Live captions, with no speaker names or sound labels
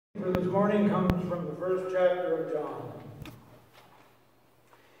For this morning comes from the first chapter of John.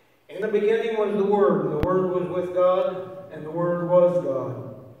 In the beginning was the Word, and the Word was with God, and the Word was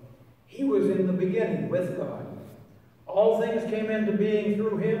God. He was in the beginning with God. All things came into being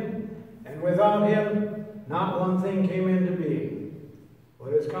through him, and without him not one thing came into being.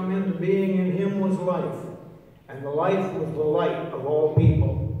 What has come into being in him was life, and the life was the light of all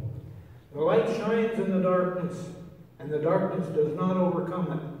people. The light shines in the darkness, and the darkness does not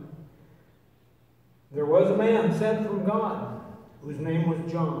overcome it. There was a man sent from God, whose name was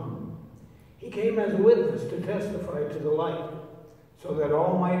John. He came as a witness to testify to the light, so that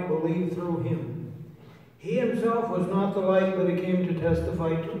all might believe through him. He himself was not the light, but he came to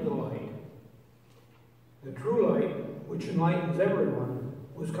testify to the light. The true light, which enlightens everyone,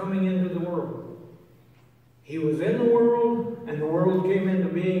 was coming into the world. He was in the world, and the world came into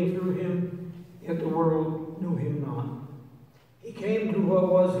being through him, yet the world knew him not. He came to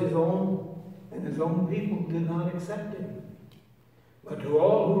what was his own, and his own people did not accept him. But to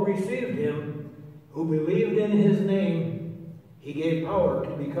all who received him, who believed in his name, he gave power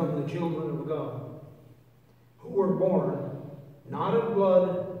to become the children of God, who were born not of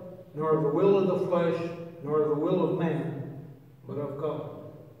blood, nor of the will of the flesh, nor of the will of man, but of God.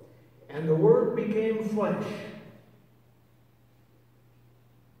 And the Word became flesh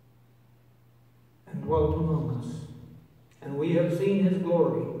and dwelt among us. And we have seen his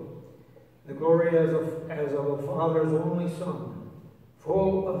glory, the glory as of a Father's only Son,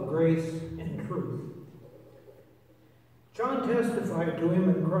 full of grace and truth. John testified to him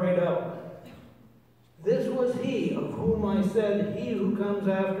and cried out, "This was he of whom I said, 'He who comes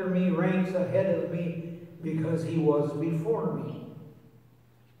after me ranks ahead of me, because he was before me.'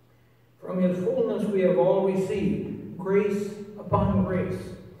 From his fullness we have all received, grace upon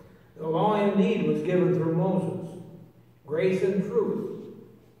grace. The law indeed was given through Moses. Grace and truth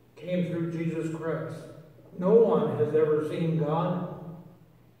came through Jesus Christ. No one has ever seen God.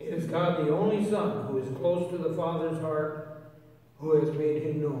 It is God, the only Son, who is close to the Father's heart, who has made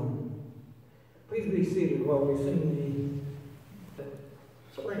him known." Please be seated while we sing the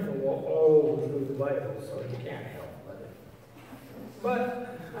sprinkle all over through the Bible, so you can't help but it.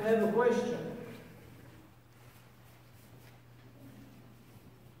 But I have a question.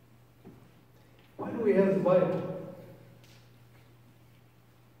 Why do we have the Bible?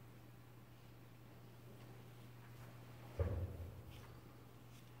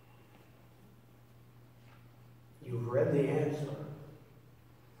 You've read the answer.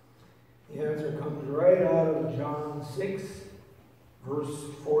 The answer comes right out of John 6,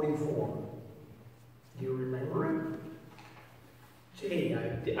 verse 44. Do you remember it? Gee, I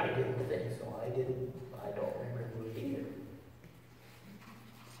didn't think so. I don't remember it either.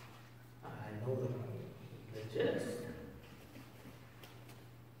 I know the gist.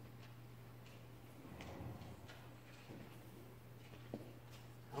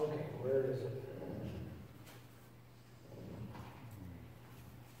 Okay, where is it?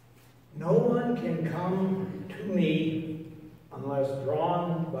 "No one can come to me unless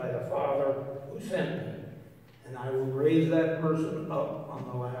drawn by the Father who sent me, and I will raise that person up on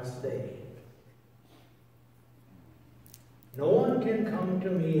the last day." No one can come to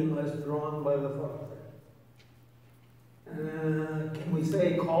me unless drawn by the Father. Can we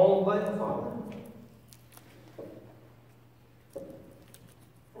say called by the Father?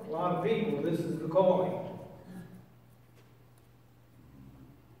 For a lot of people, this is the calling.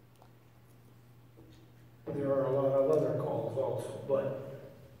 There are a lot of other calls also, but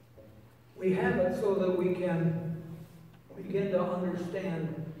we have it so that we can begin to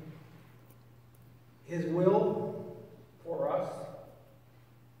understand his will for us.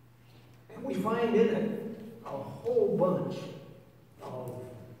 And we find in it a whole bunch of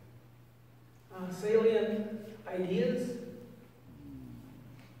salient ideas.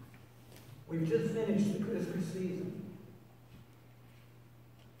 We've just finished the Christmas season.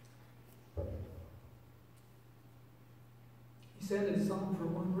 He sent his Son for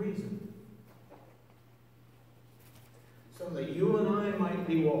one reason, so that you and I might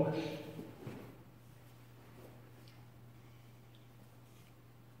be washed.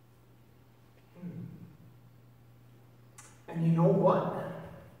 And you know what?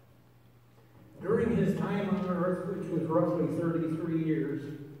 During his time on earth, which was roughly 33 years,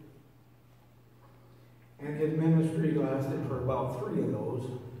 and his ministry lasted for about 3 of those,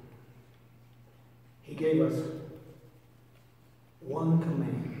 he gave us one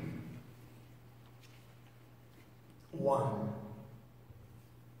command. One.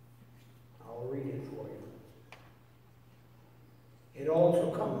 I'll read it for you. It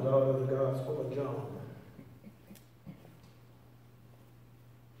also comes out of the Gospel of John.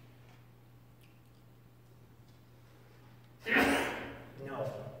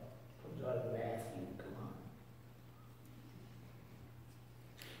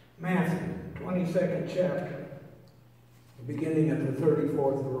 22nd chapter, beginning at the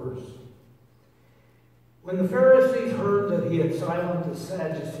 34th verse. When the Pharisees heard that he had silenced the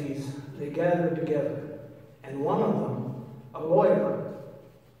Sadducees, they gathered together, and one of them, a lawyer,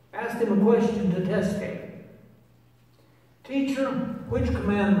 asked him a question to test him. "Teacher, which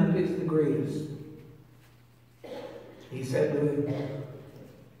commandment is the greatest?" He said to him,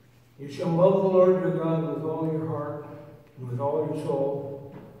 "You shall love the Lord your God with all your heart, and with all your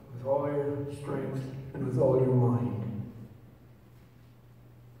soul, with all your strength, and with all your mind.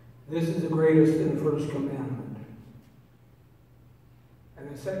 This is the greatest and first commandment. And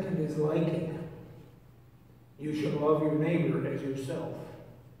the second is like it. You shall love your neighbor as yourself.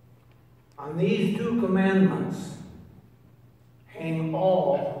 On these two commandments hang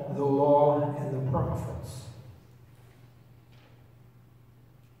all the law and the prophets."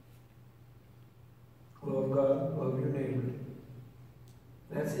 Love God, love your neighbor.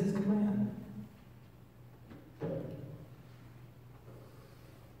 That's his command.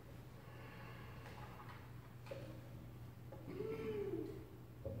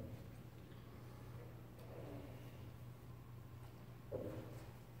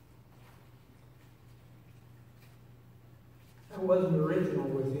 That wasn't original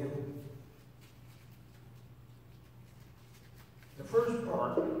with him. The first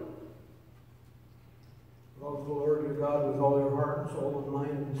part, love the Lord your God with all your heart and soul and mind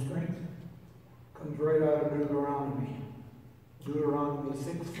and strength, comes right out of Deuteronomy. Deuteronomy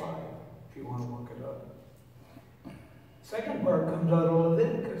 6:5, if you want to look it up. Second part comes out of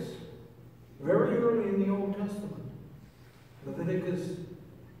Leviticus, very early in the Old Testament. Leviticus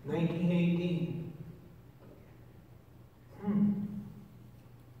 19:18.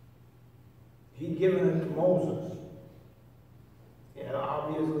 He'd given it to Moses. Yeah,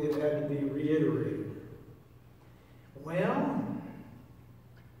 obviously it had to be reiterated. Well,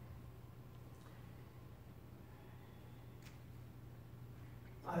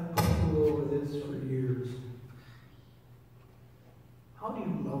 I've puzzled over this for years. How do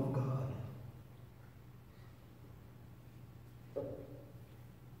you love God?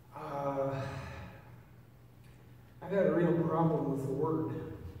 I got a real problem with the word.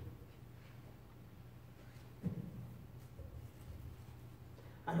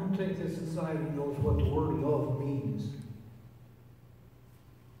 I don't think this society knows what the word love means.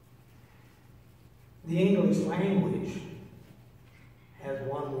 The English language has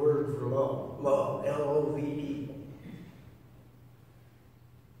one word for love. Love, L-O-V-E.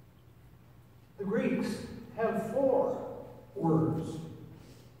 The Greeks have 4 words.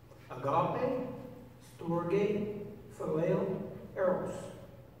 Agape, storge, phileo, eros.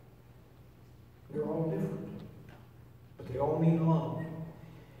 They're all different, but they all mean love.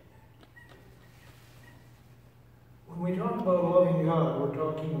 When we talk about loving God, we're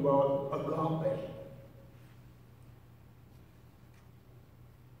talking about agape.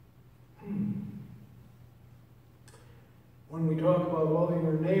 When we talk about loving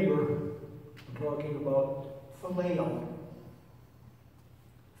our neighbor, we're talking about phileo.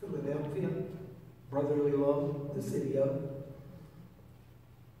 Philadelphia, brotherly love, the city of.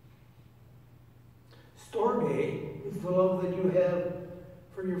 Storge is the love that you have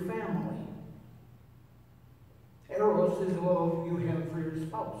for your family. Eros is the love you have for your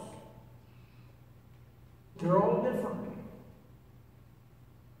spouse. They're all different.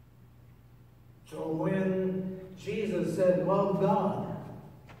 So when Jesus said, love God,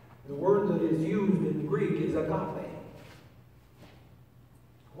 the word that is used in Greek is agape.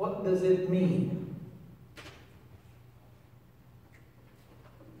 What does it mean?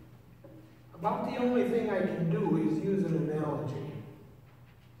 About the only thing I can do is use an analogy.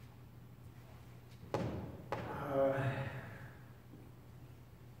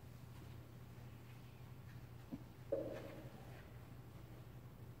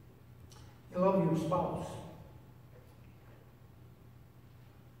 You love your spouse.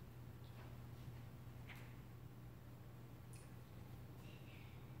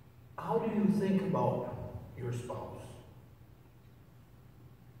 How do you think about your spouse?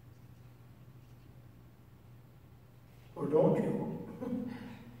 Or don't you?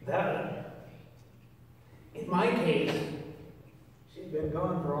 That, in my case, she's been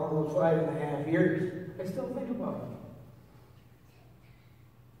gone for almost 5.5 years. I still think about her.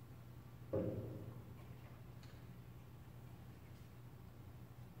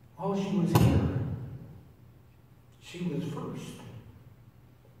 While she was here, she was first.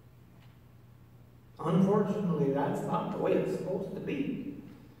 Unfortunately, that's not the way it's supposed to be.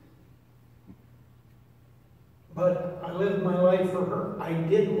 But I lived my life for her. I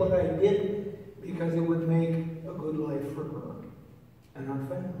did what I did because it would make a good life for her and our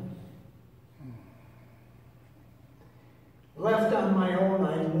family. Left on my own,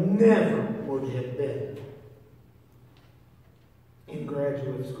 I never would have been in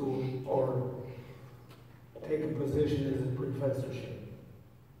graduate school or take a position as a professorship.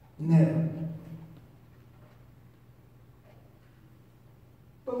 Never.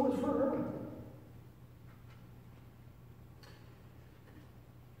 But it was for her.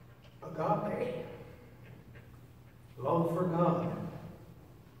 Agape, love for God,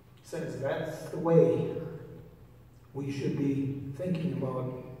 says that's the way we should be thinking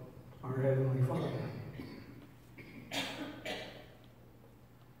about our Heavenly Father.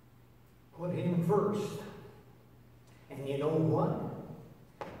 Put Him first. And you know what?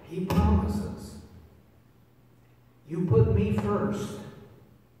 He promises, you put me first,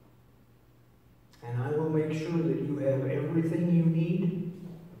 and I will make sure that you have everything you need,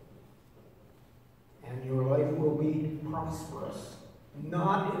 and your life will be prosperous.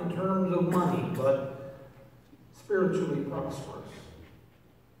 Not in terms of money, but spiritually prosperous.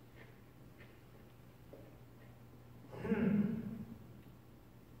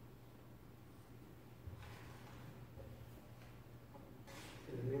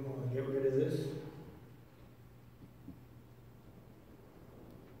 We want to get rid of this.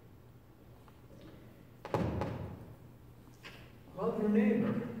 Love your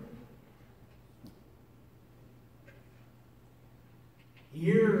neighbor.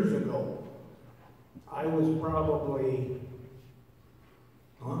 Years ago, I was probably,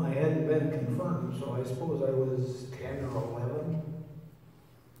 well, I hadn't been confirmed, so I suppose I was 10 or 11.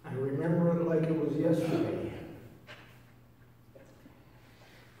 I remember it like it was yesterday.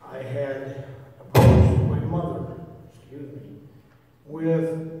 I had approached my mother,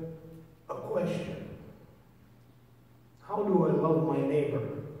 with a question. How do I love my neighbor?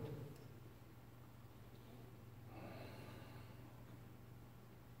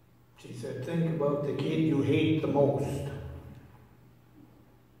 She said, think about the kid you hate the most.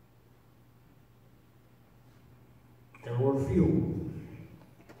 There were few.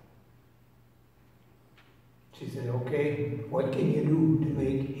 She said, okay, what can you do to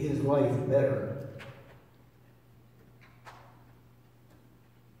make his life better?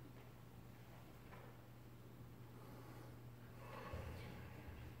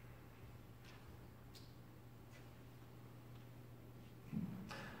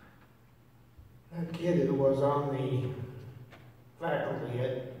 That kid who was on the faculty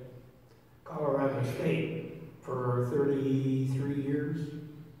at Colorado State for 33 years.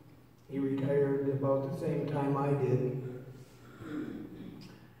 He retired about the same time I did.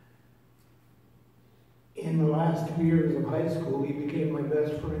 In the last 2 years of high school, he became my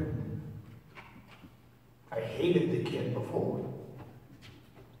best friend. I hated the kid before.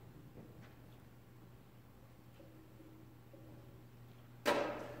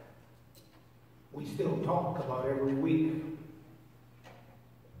 We still talk about every week.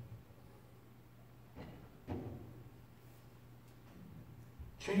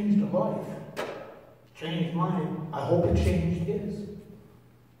 Changed a life. Changed mine. I hope it changed his.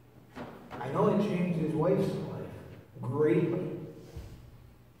 I know it changed his wife's life greatly.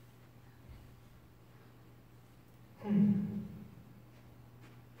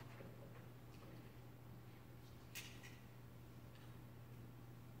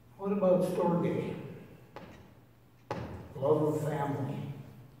 What about Storge? Love of family.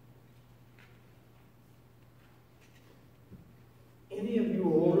 Any of you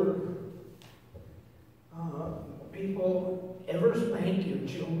older people ever spank your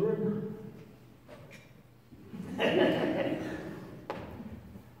children? I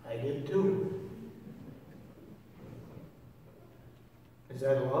did too. Is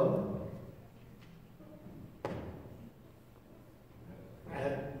that love?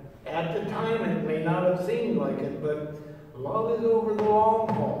 At the time, it may not have seemed like it, but love is over the long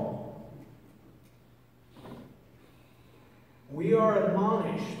haul. We are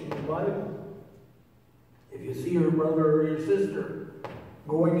admonished in the Bible. If you see your brother or your sister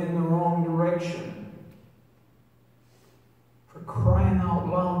going in the wrong direction, for crying out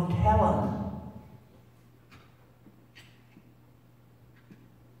loud, tell them.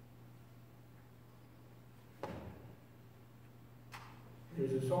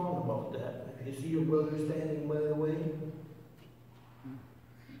 There's a song about that. If you see your brother standing by the way,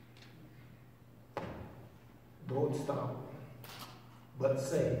 don't stop, but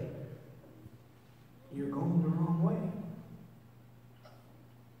say, you're going the wrong way.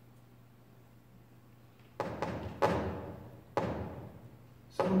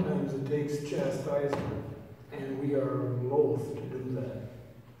 Sometimes it takes chastisement, and we are loath to do that.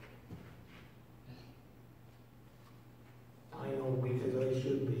 I know, because I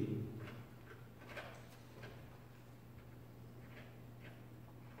should be.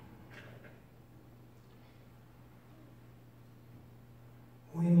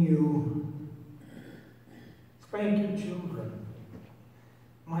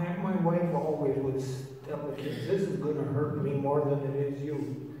 going to hurt me more than it is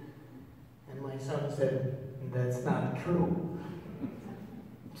you. And my son said, that's not true.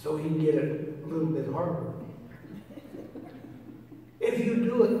 So he'd get it a little bit harder. If you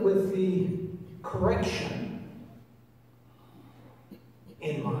do it with the correction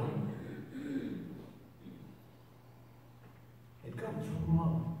in mind, it comes from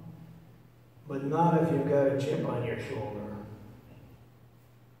love. But not if you've got a chip on your shoulder.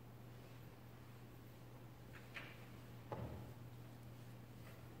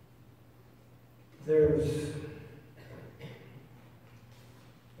 There's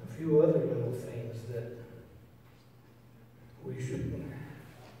a few other little things that we should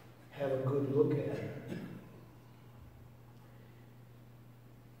have a good look at.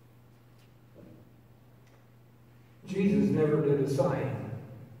 Jesus never did a sign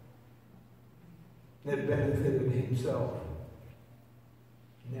that benefited himself.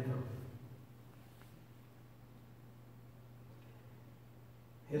 Never.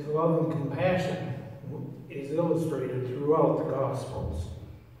 His love and compassion is illustrated throughout the Gospels.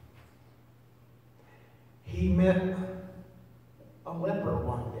 He met a leper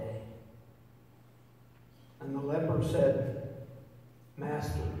one day, and the leper said,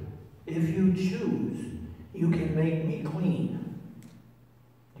 Master, if you choose, you can make me clean.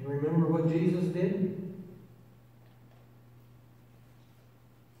 Do you remember what Jesus did?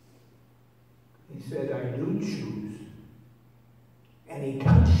 He said, I do choose. And he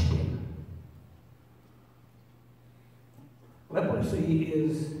touched him. Leprosy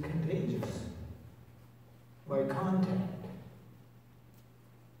is contagious by contact.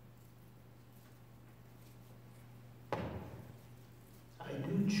 I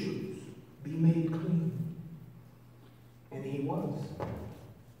do choose. Be made clean. And he was.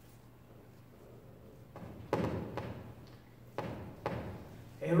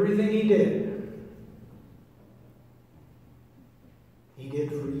 Everything he did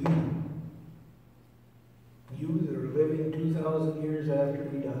for you. You that are living 2,000 years after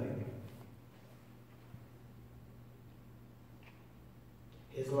he died.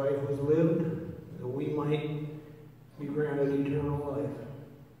 His life was lived that we might be granted eternal life.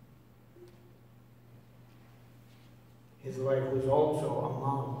 His life was also a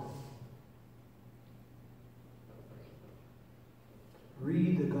mouth.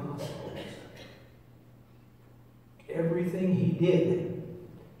 Read the Gospels. Everything he did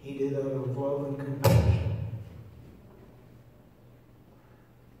out of love and compassion.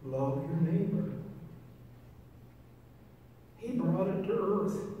 Love your neighbor. He brought it to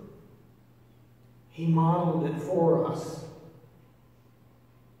earth. He modeled it for us.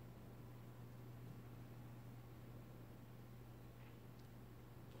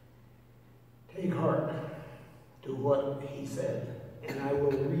 Take heart to what he said, and I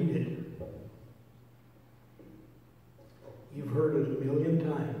will read it. You've heard it a million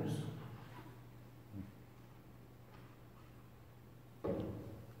times.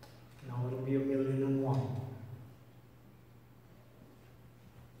 Now it'll be 1,000,001.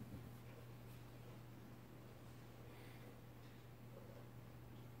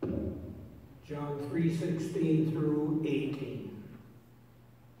 John 3:16 through 18.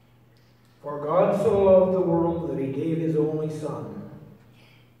 For God so loved the world that he gave his only Son,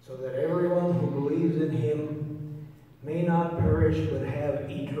 so that everyone who believes in him may not perish but have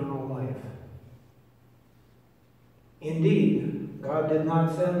eternal life. Indeed, God did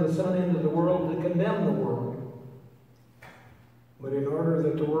not send the Son into the world to condemn the world, but in order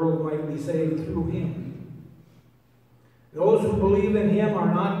that the world might be saved through him. Those who believe in him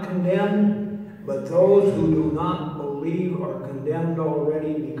are not condemned, but those who do not believe are condemned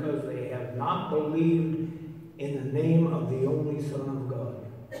already because they have not believed in the name of the only Son of God,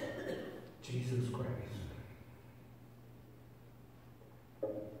 Jesus Christ.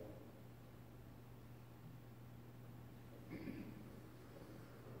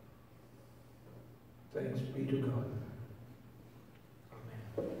 Thanks be to God.